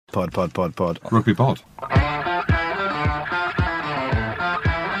Pod. Rugby pod.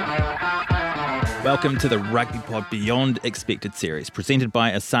 Welcome to the Rugby Pod Beyond Expected series, presented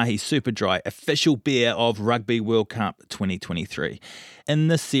by Asahi Superdry, official beer of Rugby World Cup 2023. In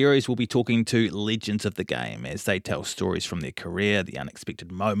this series, we'll be talking to legends of the game as they tell stories from their career, the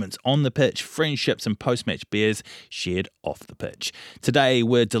unexpected moments on the pitch, friendships and post-match beers shared off the pitch. Today,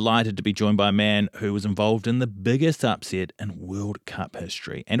 we're delighted to be joined by a man who was involved in the biggest upset in World Cup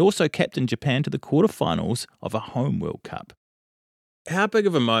history and also captained Japan to the quarterfinals of a home World Cup. How big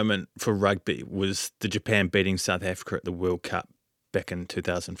of a moment for rugby was the Japan beating South Africa at the World Cup back in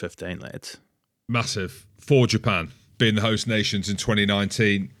 2015, lads? Massive for Japan. Being the host nations in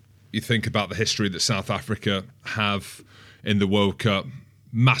 2019, you think about the history that South Africa have in the World Cup.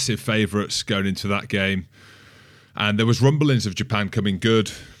 Massive favourites going into that game. And there was rumblings of Japan coming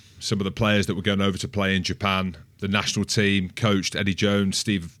good. Some of the players that were going over to play in Japan, the national team, coached Eddie Jones,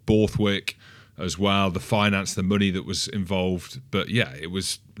 Steve Borthwick as well, the finance, the money that was involved. But yeah, it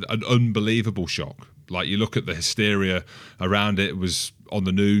was an unbelievable shock. Like, you look at the hysteria around it, it was on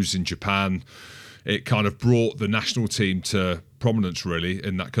the news in Japan. It kind of brought the national team to prominence, really,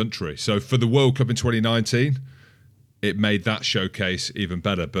 in that country. So for the World Cup in 2019, it made that showcase even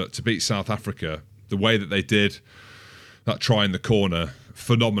better. But to beat South Africa, the way that they did, that try in the corner,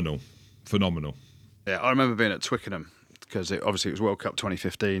 phenomenal. Yeah, I remember being at Twickenham, because obviously it was World Cup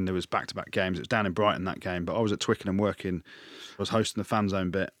 2015. There was back-to-back games. It was down in Brighton, that game. But I was at Twickenham working. I was hosting the fan zone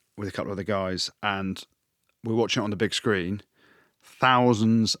bit with a couple of other guys, and we were watching it on the big screen.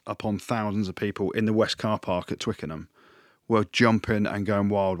 Thousands upon thousands of people in the West car park at Twickenham were jumping and going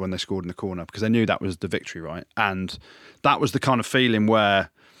wild when they scored in the corner, because they knew that was the victory, right? And that was the kind of feeling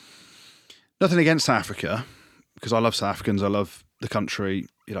where, nothing against South Africa, because I love South Africans, I love the country,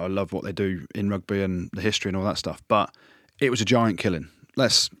 you know, I love what they do in rugby and the history and all that stuff, but it was a giant killing.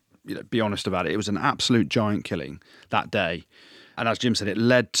 Let's be honest about it. It was an absolute giant killing that day. And as Jim said, it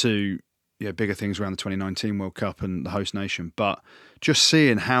led to bigger things around the 2019 World Cup and the host nation. But just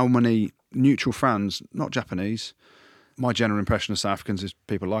seeing how many neutral fans, not Japanese, my general impression of South Africans is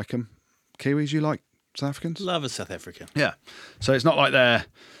people like them. Kiwis, you like South Africans? Love a South African. Yeah. So it's not like they're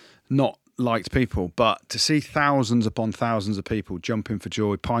not liked people, but to see thousands upon thousands of people jumping for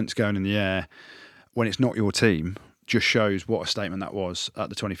joy, pints going in the air when it's not your team, just shows what a statement that was at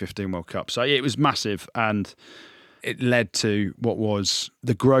the 2015 World Cup. So it was massive, and it led to what was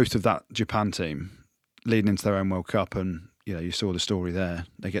the growth of that Japan team leading into their own World Cup. And you saw the story there.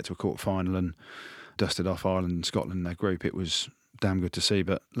 They get to a quarter-final and dusted off Ireland and Scotland in their group. It was damn good to see.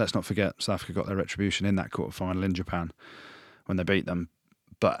 But let's not forget, South Africa got their retribution in that quarter-final in Japan when they beat them.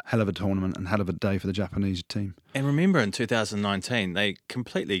 But hell of a tournament and hell of a day for the Japanese team. And remember, in 2019, they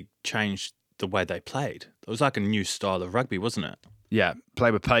completely changed the way they played. It was like a new style of rugby, wasn't it? Yeah, play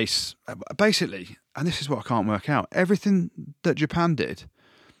with pace. Basically, and this is what I can't work out, everything that Japan did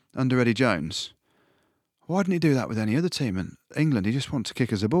under Eddie Jones, why didn't he do that with any other team? In England, he just wants to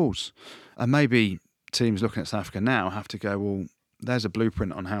kick us the balls. And maybe teams looking at South Africa now have to go, well, there's a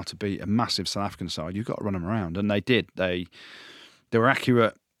blueprint on how to beat a massive South African side. You've got to run them around. And they did. They were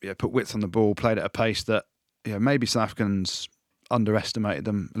accurate, put width on the ball, played at a pace that maybe South Africans underestimated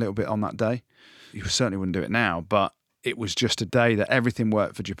them a little bit on that day. You certainly wouldn't do it now, but it was just a day that everything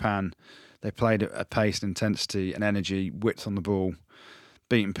worked for Japan. They played at a pace, intensity and energy, width on the ball,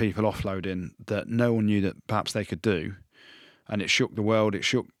 beating people, offloading, that no one knew that perhaps they could do. And it shook the world, it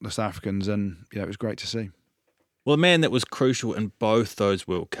shook the South Africans, and it was great to see. Well, a man that was crucial in both those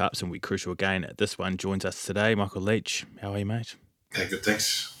World Cups and will be crucial again at this one joins us today, Michael Leitch. How are you, mate? Yeah, good,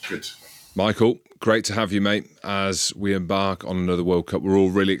 thanks. Good. Michael, great to have you, mate, as we embark on another World Cup. We're all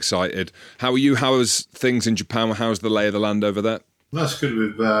really excited. How are you? How is things in Japan? How's the lay of the land over there? No, it's good.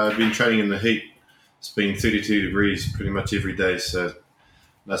 We've been training in the heat. It's been 32 degrees pretty much every day, so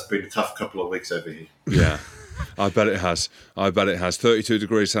that's been a tough couple of weeks over here. Yeah, I bet it has. 32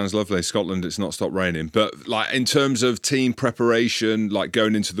 degrees sounds lovely. Scotland, it's not stopped raining. But like, in terms of team preparation, like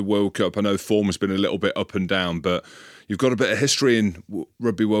going into the World Cup, I know form has been a little bit up and down, but you've got a bit of history in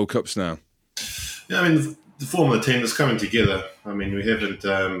Rugby World Cups now. Yeah, I mean, the form of the team is coming together. I mean, we haven't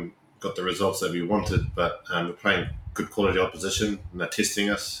got the results that we wanted, but we're playing good quality opposition, and they're testing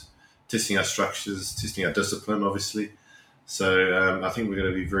us, testing our structures, testing our discipline, obviously. So I think we're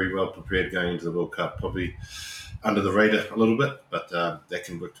going to be very well prepared going into the World Cup, probably under the radar a little bit, but that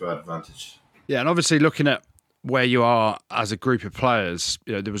can work to our advantage. Yeah, and obviously looking at where you are as a group of players,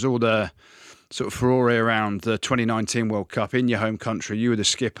 there was all the sort of furore around the 2019 World Cup in your home country. You were the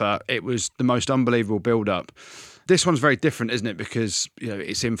skipper. It was the most unbelievable build-up. This one's very different, isn't it? Because,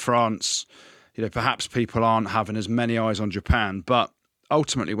 it's in France. Perhaps people aren't having as many eyes on Japan, but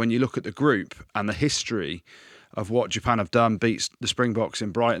ultimately, when you look at the group and the history of what Japan have done, beats the Springboks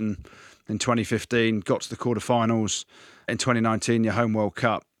in Brighton in 2015, got to the quarterfinals in 2019, your home World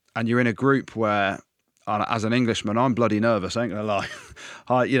Cup, and you're in a group where, as an Englishman, I'm bloody nervous, I ain't gonna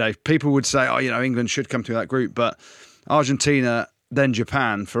lie. People would say, England should come through that group, but Argentina, then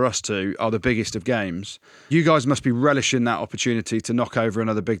Japan, for us two, are the biggest of games. You guys must be relishing that opportunity to knock over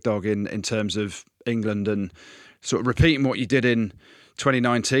another big dog in terms of England, and sort of repeating what you did in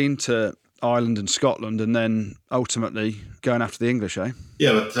 2019 to Ireland and Scotland, and then ultimately going after the English, eh?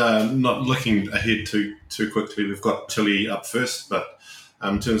 Yeah, but not looking ahead too quickly. We've got Chile up first, but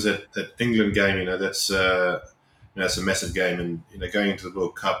in terms of that England game, that's it's a massive game, and going into the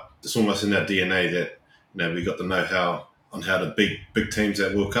World Cup, it's almost in our DNA that we got the know-how on how to beat big teams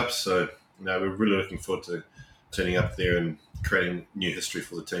at World Cups. So we're really looking forward to turning up there and creating new history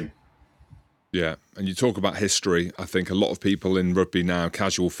for the team. Yeah, and you talk about history. I think a lot of people in rugby now,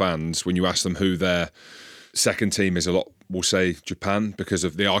 casual fans, when you ask them who their second team is, a lot will say Japan because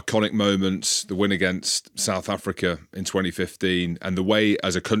of the iconic moments, the win against South Africa in 2015, and the way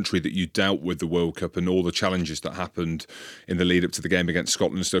as a country that you dealt with the World Cup and all the challenges that happened in the lead up to the game against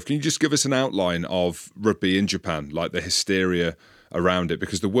Scotland and stuff. Can you just give us an outline of rugby in Japan, like the hysteria around it?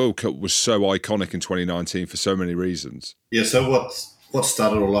 Because the World Cup was so iconic in 2019 for so many reasons. Yeah, so what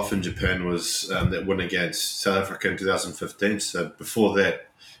started all off in Japan was that win against South Africa in 2015. So before that,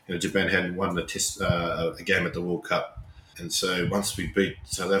 Japan hadn't won a game at the World Cup. And so once we beat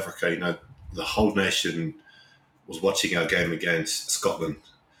South Africa, the whole nation was watching our game against Scotland.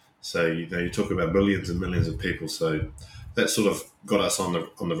 So, you talk about millions and millions of people. So that sort of got us on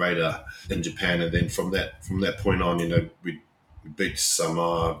the radar in Japan. And then from that point on, we beat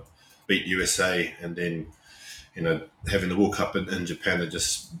Samoa, beat USA, and then having the World Cup in Japan,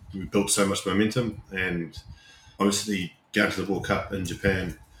 we built so much momentum. And obviously going to the World Cup in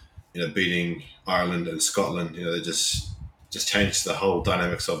Japan, beating Ireland and Scotland, they just changed the whole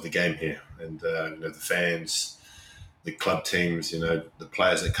dynamics of the game here. And the fans, the club teams, the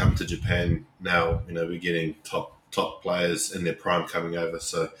players that come to Japan now, we're getting top players in their prime coming over.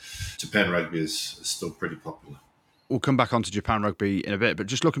 So Japan rugby is still pretty popular. We'll come back onto Japan rugby in a bit, but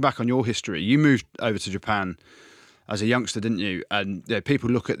just looking back on your history, you moved over to Japan as a youngster, didn't you? And people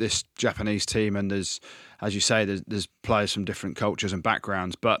look at this Japanese team, and there's, as you say, there's players from different cultures and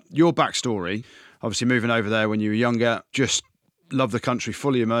backgrounds. But your backstory, obviously moving over there when you were younger, just loved the country,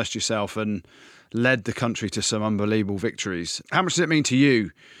 fully immersed yourself, and led the country to some unbelievable victories. How much does it mean to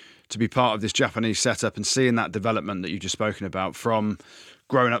you to be part of this Japanese setup and seeing that development that you've just spoken about from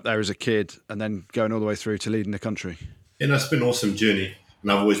growing up there as a kid and then going all the way through to leading the country? It's been an awesome journey, and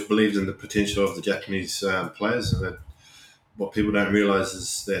I've always believed in the potential of the Japanese players. And that what people don't realise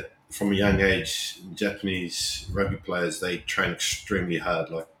is that from a young age, Japanese rugby players, they train extremely hard.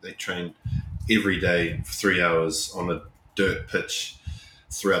 Like, they train every day for 3 hours on a dirt pitch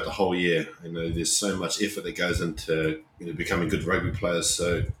throughout the whole year. There's so much effort that goes into becoming good rugby players.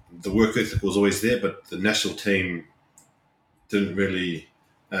 So the work ethic was always there, but the national team didn't really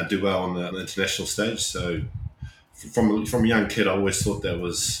do well on the international stage. So from a young kid, I always thought that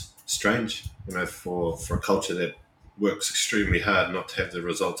was strange, for a culture that works extremely hard not to have the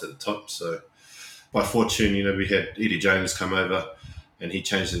results at the top. So by fortune, we had Eddie Jones come over, and he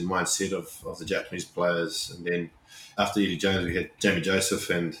changed the mindset of the Japanese players. And then after Eddie Jones, we had Jamie Joseph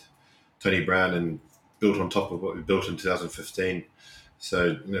and Tony Brown, and built on top of what we built in 2015.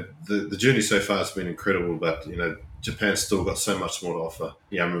 So the journey so far has been incredible, but Japan's still got so much more to offer.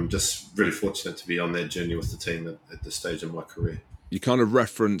 Yeah, I'm just really fortunate to be on that journey with the team at this stage in my career. You kind of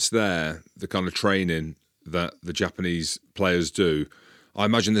referenced there the kind of training that the Japanese players do. I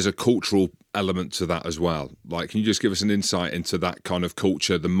imagine there's a cultural element to that as well. Like, can you just give us an insight into that kind of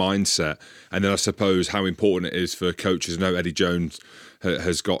culture, the mindset, and then I suppose how important it is for coaches? I know Eddie Jones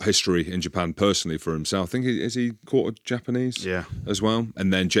has got history in Japan personally for himself. I think, is he quarter Japanese? Yeah. As well?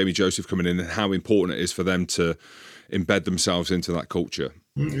 And then Jamie Joseph coming in, and how important it is for them to embed themselves into that culture.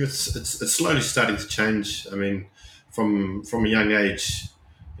 It's slowly starting to change. I mean, from a young age,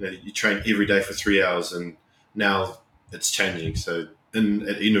 you train every day for 3 hours, and now it's changing. So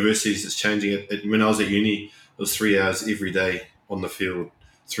at universities, it's changing. When I was at uni, it was 3 hours every day on the field,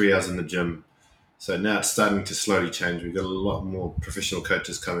 3 hours in the gym. So now it's starting to slowly change. We've got a lot more professional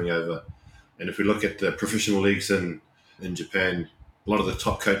coaches coming over. And if we look at the professional leagues in Japan, a lot of the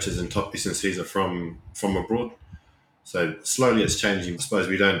top coaches and top SNCs are from abroad. So slowly it's changing. I suppose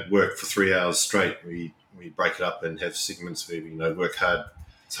we don't work for 3 hours straight. We break it up and have segments where we work hard.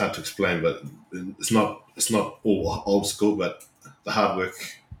 It's hard to explain, but it's not all old school, but the hard work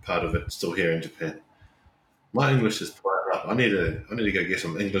part of it is still here in Japan. My English is polite I need to go get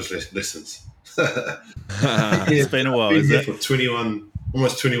some English lessons. It's been a while, I've been is here it? for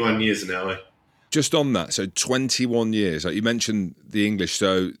almost 21 years now. Just on that, so 21 years, like you mentioned the English,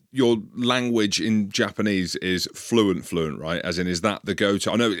 so your language in Japanese is fluent, right? As in, is that the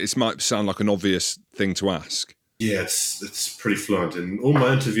go-to? I know it might sound like an obvious thing to ask. Yeah, it's pretty fluent, and all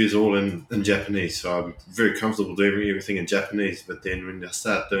my interviews are all in Japanese, so I'm very comfortable doing everything in Japanese. But then when I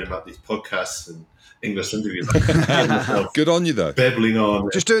start doing like these podcasts and English interviews, I get myself Good on you, though. babbling on.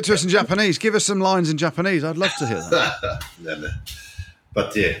 Just do it to us in Japanese. Give us some lines in Japanese. I'd love to hear that. No.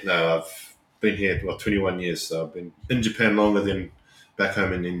 But yeah, no, I've been here 21 years, so I've been in Japan longer than back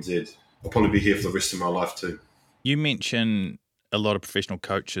home in NZ. I'll probably be here for the rest of my life too. You mentioned a lot of professional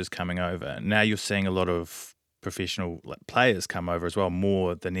coaches coming over. Now you're seeing a lot of professional players come over as well,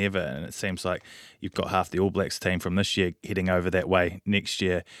 more than ever. And it seems like you've got half the All Blacks team from this year heading over that way next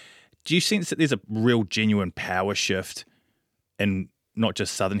year. Do you sense that there's a real genuine power shift in not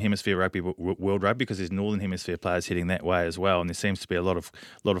just Southern Hemisphere rugby, but world rugby, because there's Northern Hemisphere players heading that way as well, and there seems to be a lot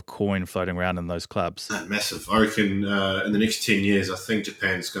of coin floating around in those clubs? Massive. I reckon in the next 10 years, I think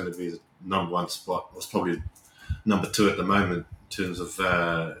Japan's going to be the number one spot. It's probably number two at the moment in terms of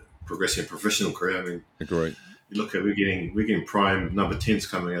progressing a professional career. I mean, Great. you look at we're getting prime number 10s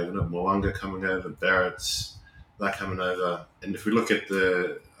coming over, Moanga coming over, Barrett's, they're coming over, and if we look at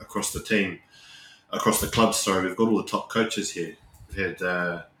across the clubs, we've got all the top coaches here. We've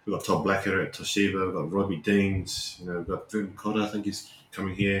got Todd Blacker at Toshiba, we've got Robbie Deans, we've got Vin Cotter, I think he's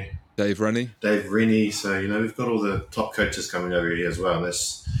coming here. Dave Rennie. So, we've got all the top coaches coming over here as well. And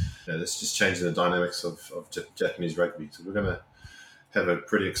that's just changing the dynamics of Japanese rugby. So we're going to have a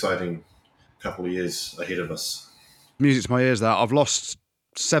pretty exciting couple of years ahead of us. Music to my ears there. I've lost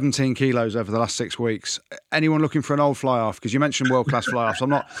 17 kilos over the last 6 weeks. Anyone looking for an old fly-off? Because you mentioned world-class fly-offs.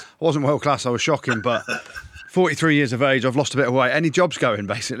 I wasn't world-class, I was shocking, but 43 years of age, I've lost a bit of weight. Any jobs going,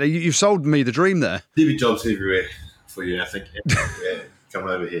 basically? You've sold me the dream there. There'll be jobs everywhere for you, I think. Yeah, come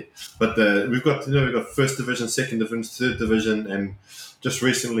over here. But we've got first division, second division, third division, and just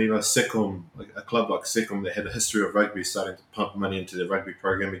recently, Secom, a club like Secom, they had a history of rugby, starting to pump money into the rugby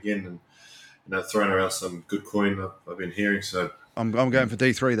program again, and throwing around some good coin. I've been hearing. So I'm going for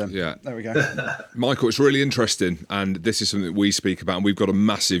D3 then. Yeah. There we go. Michael, it's really interesting, and this is something that we speak about, and we've got a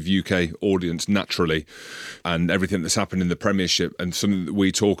massive UK audience naturally, and everything that's happened in the Premiership, and something that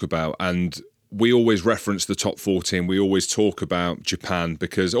we talk about, and we always reference the top 14. We always talk about Japan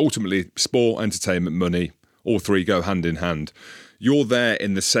because ultimately sport, entertainment, money, all three go hand in hand. You're there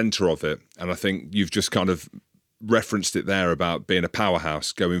in the centre of it, and I think you've just kind of referenced it there about being a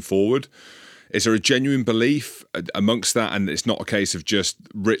powerhouse going forward. Is there a genuine belief amongst that, and it's not a case of just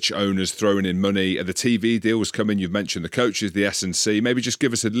rich owners throwing in money? Are the TV deals coming? You've mentioned the coaches, the S&C. Maybe just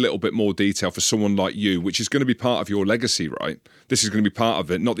give us a little bit more detail for someone like you, which is going to be part of your legacy, right? This is going to be part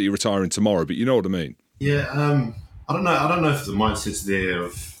of it. Not that you're retiring tomorrow, but you know what I mean. Yeah, I don't know. I don't know if the mindset's there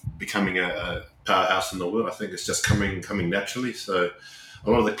of becoming a powerhouse in the world. I think it's just coming naturally. So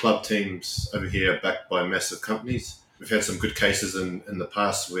a lot of the club teams over here are backed by massive companies. We've had some good cases in the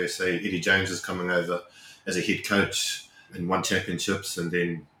past where, say, Eddie James is coming over as a head coach and won championships, and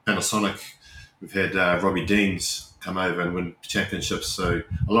then Panasonic, we've had Robbie Deans come over and win championships. So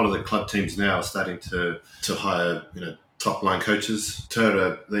a lot of the club teams now are starting to hire top line coaches.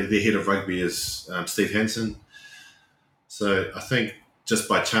 Toyota, their head of rugby is Steve Hansen. So I think just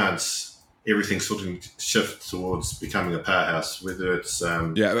by chance, everything sort of shifts towards becoming a powerhouse, whether it's...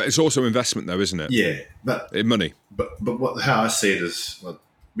 yeah, but it's also investment though, isn't it? Yeah. But money. But how I see it is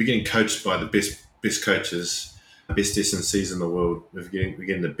we're getting coached by the best coaches, best S&Cs in the world. We're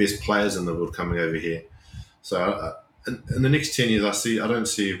getting the best players in the world coming over here. So in the next 10 years, I don't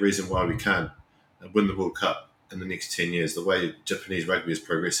see a reason why we can't win the World Cup in the next 10 years, the way Japanese rugby is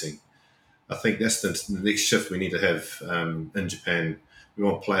progressing. I think that's the next shift we need to have in Japan. We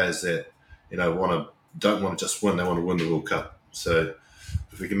want players that don't want to just win; they want to win the World Cup. So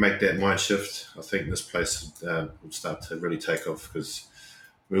if we can make that mind shift, I think this place will start to really take off, because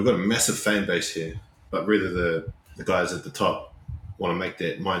we've got a massive fan base here. But whether the guys at the top want to make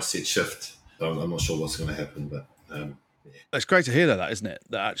that mindset shift, I'm not sure what's going to happen. But It's great to hear that, isn't it?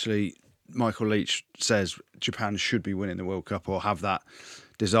 That actually Michael Leitch says Japan should be winning the World Cup or have that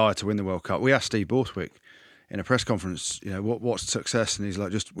desire to win the World Cup. We asked Steve Borthwick in a press conference, what's success? And he's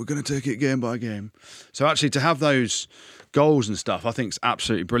like, we're going to take it game by game. So actually to have those goals and stuff, I think is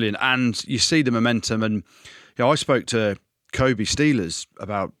absolutely brilliant. And you see the momentum. And I spoke to Kobe Steelers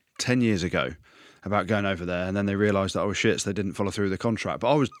about 10 years ago about going over there, and then they realised that I was shit, so they didn't follow through with the contract.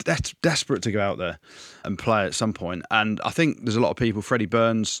 But I was desperate to go out there and play at some point. And I think there's a lot of people. Freddie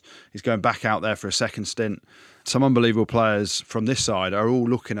Burns is going back out there for a second stint. some unbelievable players from this side are all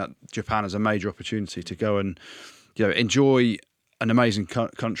looking at Japan as a major opportunity to go and enjoy an amazing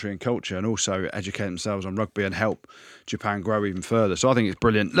country and culture, and also educate themselves on rugby and help Japan grow even further. So I think it's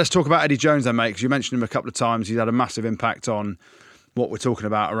brilliant. Let's talk about Eddie Jones then, mate, because you mentioned him a couple of times. He's had a massive impact on what we're talking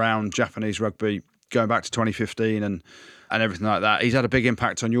about around Japanese rugby going back to 2015 and everything like that. He's had a big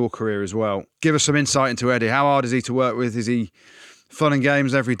impact on your career as well. Give us some insight into Eddie. How hard is he to work with? Is he fun and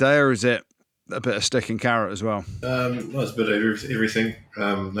games every day, or is it a bit of stick and carrot as well? Well, it's a bit of everything.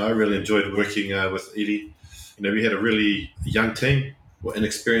 I really enjoyed working with Eddie. We had a really young team,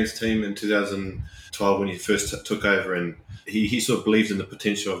 inexperienced team in 2012 when he first took over, and he sort of believed in the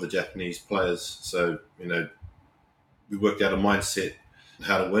potential of the Japanese players. So, we worked out a mindset,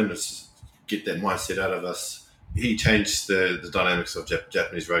 how to win, get that mindset out of us. He changed the dynamics of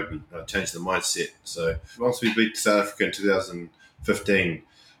Japanese rugby, changed the mindset. So once we beat South Africa in 2015,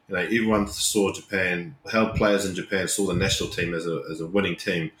 everyone saw Japan, how players in Japan saw the national team as a winning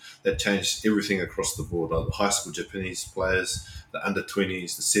team. That changed everything across the board. Like the high school Japanese players, the under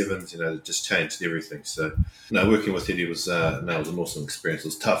 20s, the sevens, it just changed everything. So, working with Eddie was an awesome experience. It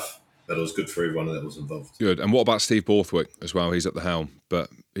was tough, but it was good for everyone that was involved. Good. And what about Steve Borthwick as well? He's at the helm, but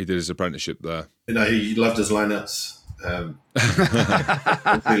he did his apprenticeship there. He loved his lineouts.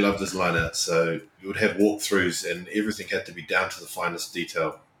 He loved his lineouts. So he would have walkthroughs, and everything had to be down to the finest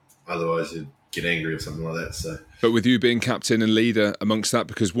detail. Otherwise, you'd get angry or something like that. So, but with you being captain and leader amongst that,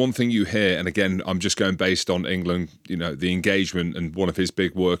 because one thing you hear, and again, I'm just going based on England, the engagement, and one of his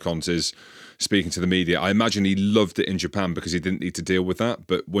big work-ons is speaking to the media. I imagine he loved it in Japan because he didn't need to deal with that.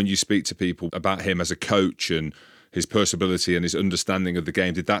 But when you speak to people about him as a coach and his personability and his understanding of the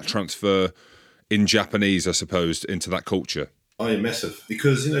game, did that transfer in Japanese, I suppose, into that culture? Oh, yeah, massive.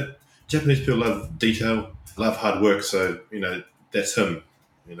 Because, Japanese people love detail, love hard work. So, that's him.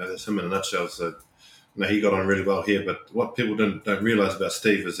 That's him in a nutshell. So, he got on really well here. But what people don't realise about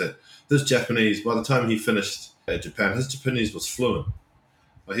Steve is that this Japanese, by the time he finished at Japan, his Japanese was fluent.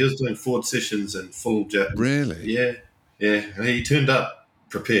 He was doing forward sessions and full Japanese. Really? Yeah. And he turned up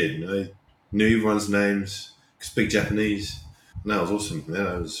prepared. He knew everyone's names, could speak Japanese. And that was awesome.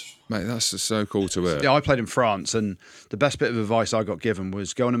 Mate, that's just so cool to hear. Yeah, I played in France, and the best bit of advice I got given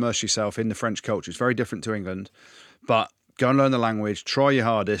was go and immerse yourself in the French culture. It's very different to England, but go and learn the language, try your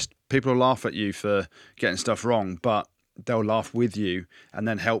hardest. People will laugh at you for getting stuff wrong, but they'll laugh with you and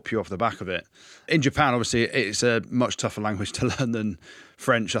then help you off the back of it. In Japan, obviously, it's a much tougher language to learn than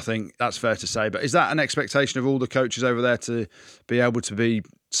French, I think that's fair to say. But is that an expectation of all the coaches over there to be able to be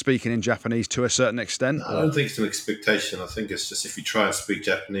speaking in Japanese to a certain extent? I don't think it's an expectation. I think it's just if you try and speak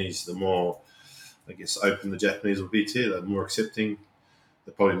Japanese, the more, open the Japanese will be to you. They're more accepting.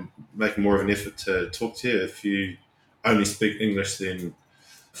 They're probably making more of an effort to talk to you. If you only speak English, then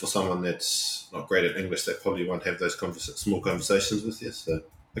for someone that's not great at English, they probably won't have those small conversations with you. So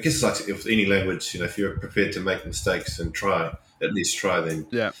I guess it's like with any language, if you're prepared to make mistakes and at least try, then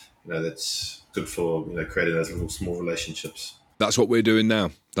that's good for creating those little small relationships. That's what we're doing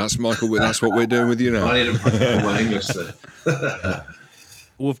now. That's Michael. That's what we're doing with you now. I need to practice my English there.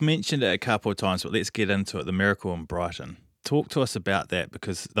 We've mentioned it a couple of times, but let's get into it. The miracle in Brighton. Talk to us about that,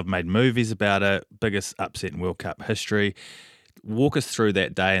 because they've made movies about it. Biggest upset in World Cup history. Walk us through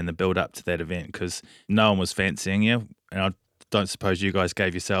that day and the build up to that event, because no one was fancying you, and I don't suppose you guys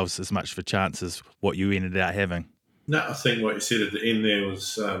gave yourselves as much of a chance as what you ended up having. No, I think what you said at the end there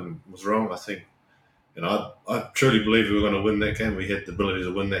was wrong. I think, I truly believe we were going to win that game. We had the ability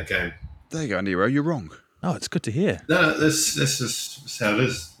to win that game. There you go, Andy Rowe. You're wrong. Oh, it's good to hear. No, this is how it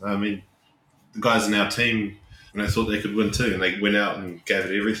is. I mean, the guys in our team, I thought they could win too, and they went out and gave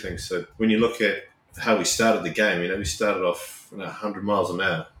it everything. So when you look at how we started the game, we started off 100 miles an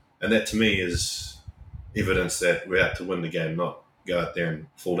hour, and that to me is evidence that we're out to win the game, not go out there and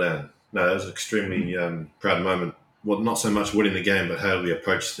fall down. No, it was an extremely proud moment. Well, not so much winning the game, but how we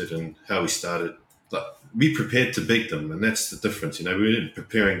approached it and how we started. Like, we prepared to beat them, and that's the difference. We weren't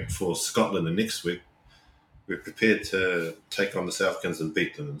preparing for Scotland the next week. We were prepared to take on the South Africans and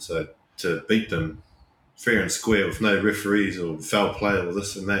beat them. And so to beat them fair and square with no referees or foul play or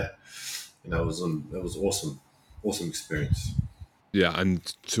this and that, it was awesome experience. Yeah, and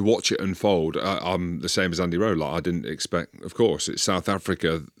to watch it unfold, I'm the same as Andy Rowe. Like, I didn't expect, of course, it's South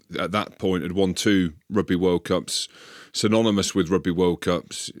Africa at that point had won 2 Rugby World Cups, synonymous with Rugby World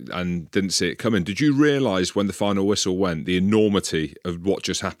Cups, and didn't see it coming. Did you realise when the final whistle went, the enormity of what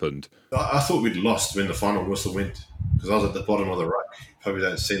just happened? I thought we'd lost when the final whistle went, because I was at the bottom of the ruck. You probably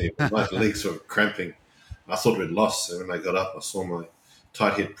don't see me. My legs were cramping. I thought we'd lost, and when I got up, I saw my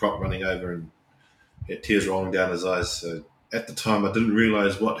tight head prop running over and had tears rolling down his eyes. So at the time, I didn't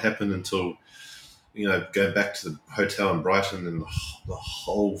realise what happened until going back to the hotel in Brighton, and the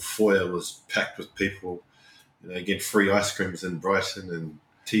whole foyer was packed with people. Again, free ice creams in Brighton, and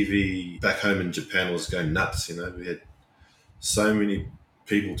TV back home in Japan was going nuts. We had so many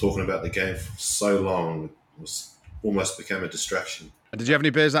people talking about the game for so long. It was almost became a distraction. Did you have any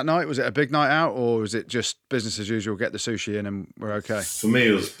beers that night? Was it a big night out, or was it just business as usual? Get the sushi in and we're okay. For me,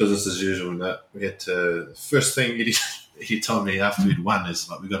 it was business as usual. That we had to. First thing he told me after we'd won is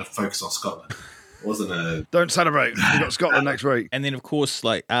we got to focus on Scotland. It wasn't a don't celebrate. We got Scotland next week. And then, of course,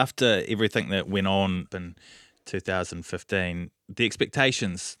 after everything that went on in 2015, the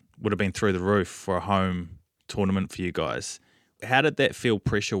expectations would have been through the roof for a home tournament for you guys. How did that feel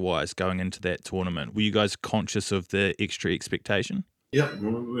pressure-wise going into that tournament? Were you guys conscious of the extra expectation? Yeah, we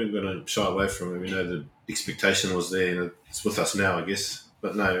weren't going to shy away from it. We know the expectation was there, and it's with us now, I guess.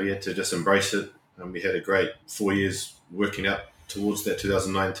 But no, we had to just embrace it. And we had a great 4 years working up towards that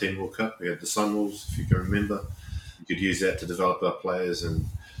 2019 World Cup. We had the Sun Wolves, if you can remember. You could use that to develop our players, and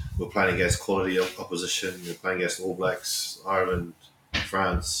we're playing against quality opposition. We're playing against All Blacks, Ireland,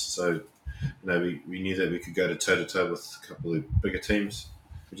 France. So, we knew that we could go toe-to-toe with a couple of bigger teams.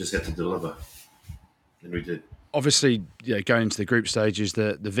 We just had to deliver, and we did. Obviously, going into the group stages,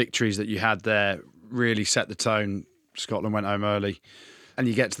 the victories that you had there really set the tone. Scotland went home early, and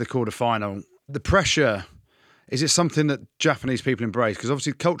you get to the quarter-final. The pressure, is it something that Japanese people embrace? Because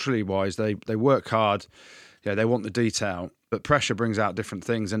obviously, culturally-wise, they work hard. They want the detail, but pressure brings out different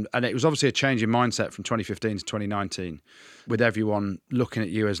things. And it was obviously a change in mindset from 2015 to 2019, with everyone looking at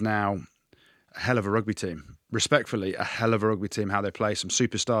you as now a hell of a rugby team. Respectfully, a hell of a rugby team, how they play. Some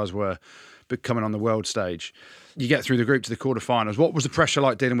superstars were coming on the world stage. You get through the group to the quarterfinals. What was the pressure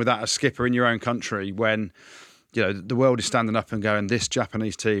like dealing with that as skipper in your own country when the world is standing up and going, this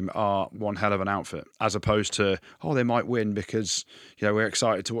Japanese team are one hell of an outfit, as opposed to, they might win because we're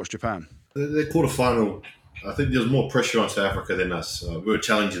excited to watch Japan? The quarterfinal, I think there was more pressure on South Africa than us. We were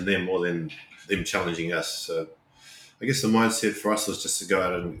challenging them more than them challenging us. So I guess the mindset for us was just to go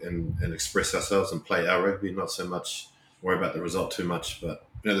out and express ourselves and play our rugby, not so much worry about the result too much. But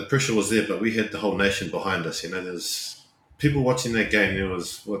the pressure was there, but we had the whole nation behind us. There's people watching that game. I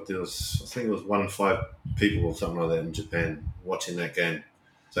think it was 1 in 5 people or something like that in Japan watching that game.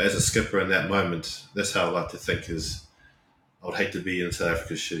 So as a skipper in that moment, that's how I like to think is I would hate to be in South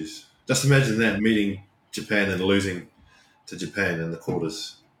Africa's shoes. Just imagine that, meeting Japan and losing to Japan in the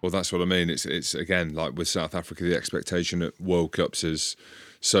quarters. Well, that's what I mean. It's again, like with South Africa, the expectation at World Cups is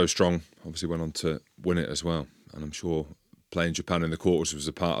so strong. Obviously went on to win it as well. And I'm sure playing Japan in the quarters was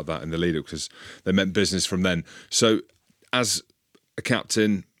a part of that in the lead-up because they meant business from then. So as a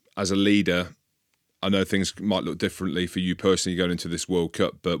captain, as a leader, I know things might look differently for you personally going into this World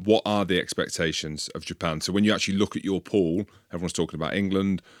Cup, but what are the expectations of Japan? So when you actually look at your pool, everyone's talking about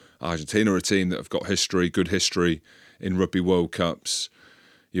England, Argentina, a team that have got good history in Rugby World Cups.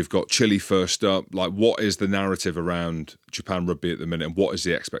 You've got Chile first up. What is the narrative around Japan Rugby at the minute, and what is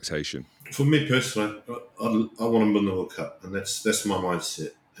the expectation? For me personally, I want to win the World Cup, and that's my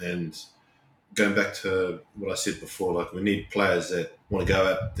mindset. And going back to what I said before, we need players that want to go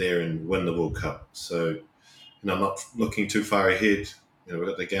out there and win the World Cup. So, I'm not looking too far ahead. We've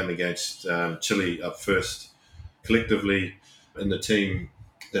got the game against Chile up first. Collectively, in the team,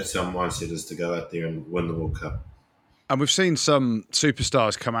 that's our mindset, is to go out there and win the World Cup. And we've seen some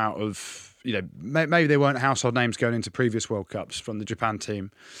superstars come out of, maybe they weren't household names going into previous World Cups from the Japan team.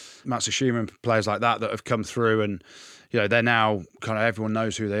 Matsushima and players like that have come through and, they're now kind of everyone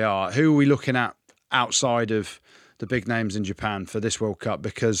knows who they are. Who are we looking at outside of the big names in Japan for this World Cup?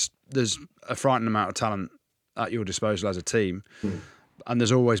 Because there's a frightening amount of talent at your disposal as a team. And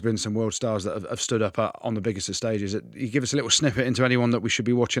there's always been some world stars that have stood up on the biggest of stages. You give us a little snippet into anyone that we should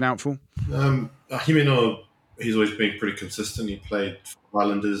be watching out for? Himeno, he's always been pretty consistent. He played for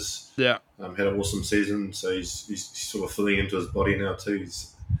Islanders. Yeah. Had an awesome season. So he's sort of filling into his body now too.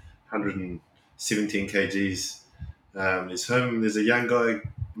 He's 117 kgs. He's home. There's a young guy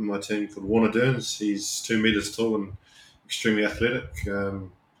in my team called Warner Derns. He's 2 meters tall and extremely athletic. He'll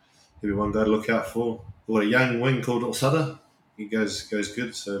be one guy to look out for. We've got a young wing called Osada. He goes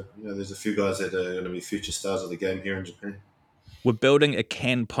good. So there's a few guys that are going to be future stars of the game here in Japan. We're building a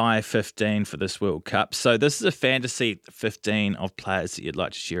Kanpai 15 for this World Cup. So this is a fantasy 15 of players that you'd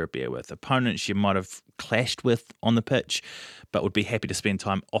like to share a beer with. Opponents you might have clashed with on the pitch, but would be happy to spend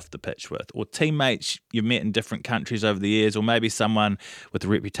time off the pitch with. Or teammates you've met in different countries over the years, or maybe someone with a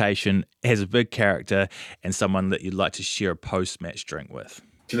reputation, has a big character, and someone that you'd like to share a post-match drink with.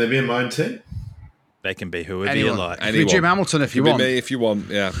 Can they be in my own team? They can be whoever Anyone. you like. It could be Jim Hamilton if you want. Me if you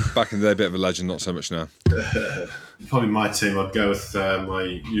want, yeah. Back in the day, a bit of a legend, not so much now. Probably my team, I'd go with my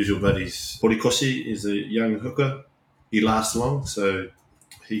usual buddies. Horikoshi is a young hooker. He lasts long, so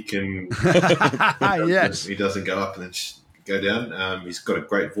he can... Yes. He doesn't go up and then go down. He's got a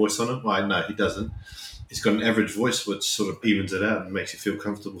great voice on him. Well, no, he doesn't. He's got an average voice, which sort of evens it out and makes you feel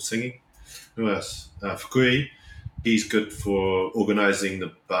comfortable singing. Who else? Fukui. He's good for organising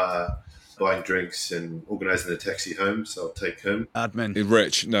the bar, buying drinks and organising the taxi home, so I'll take him. Admin. He's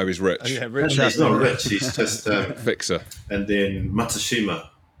rich. No, he's rich. Oh, yeah, rich. He's not rich, he's just... Fixer. and then Matsushima,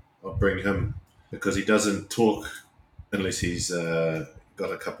 I'll bring him because he doesn't talk unless he's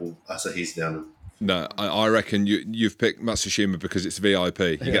got a couple Asahis down him. No, I reckon you've picked Matsushima because it's VIP.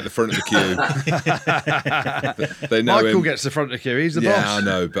 You get the front of the queue. They know Michael him. gets the front of the queue. He's the Yeah, boss. I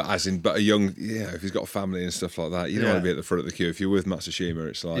know, but a young, if he's got a family and stuff like that, you don't want to be at the front of the queue. If you're with Matsushima,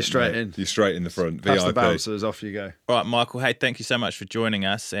 it's like You're straight in. You're straight in the front. Pass the VIP. bouncers, off you go. All right, Michael. Hey, thank you so much for joining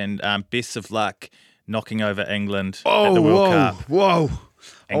us, and best of luck knocking over England at Oh, the World Cup whoa.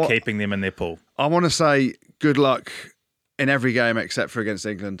 and keeping them in their pool. I want to say good luck in every game except for against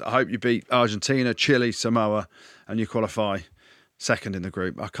England. I hope you beat Argentina, Chile, Samoa, and you qualify second in the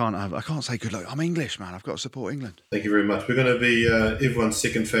group. I can't say good luck. I'm English, man. I've got to support England. Thank you very much. We're going to be everyone's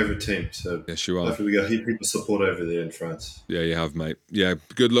second favourite team. So Yes, you are. hopefully we got heap people support over there in France. Yeah, you have, mate. Yeah,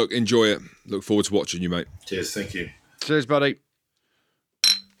 good luck. Enjoy it. Look forward to watching you, mate. Cheers. Thank you. Cheers, buddy.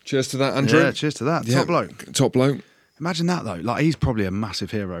 Cheers to that, Andrew. Yeah, cheers to that. Yeah, Top bloke. Top bloke. Imagine that, though. Like, he's probably a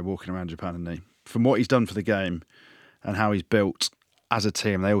massive hero walking around Japan, isn't he? From what he's done for the game and how he's built as a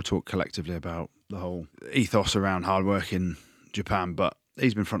team. They all talk collectively about the whole ethos around hard work in Japan, but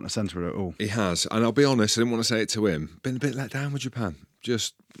he's been front and centre of it all. He has. And I'll be honest, I didn't want to say it to him. Been a bit let down with Japan.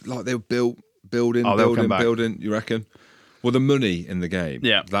 Just like they were building, they'll come back. you reckon? Well, the money in the game,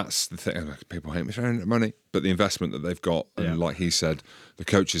 Yeah. that's the thing. People hate me throwing money, but the investment that they've got, and like he said, the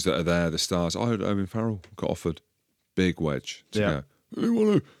coaches that are there, the stars. I heard Owen Farrell got offered big wedge to go. You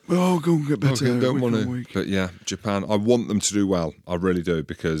want to? Oh, go and get better. Don't week want on to. week. But yeah, Japan. I want them to do well. I really do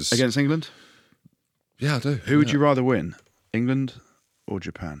because Against England? yeah, I do. Who would you rather win, England or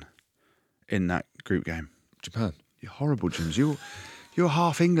Japan, in that group game? Japan. You're horrible, James. You're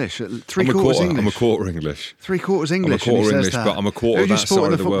half English. I'm Three a quarters quarter. English. I'm a quarter English. 3/4 I'm a English. quarter and he English, says that. but I'm a quarter Who do you that support side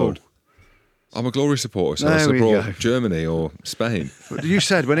in of the the football? world. I'm a glory supporter, so I There we support go. Germany or Spain. But you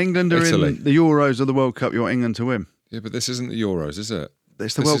said when England are Italy. in the Euros or the World Cup, you want England to win. Yeah, but this isn't the Euros, is it?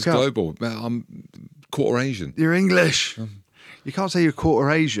 It's the This World is Cup. global. I'm quarter Asian. You're English. You can't say you're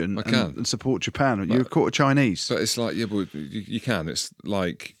quarter Asian I can. and support Japan. You're quarter Chinese. But it's like, yeah, but you can. It's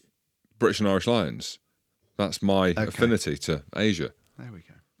like British and Irish Lions. That's my affinity to Asia. There we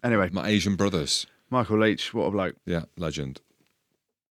go. Anyway, My Asian brothers. Michael Leitch, what a bloke. Yeah, legend.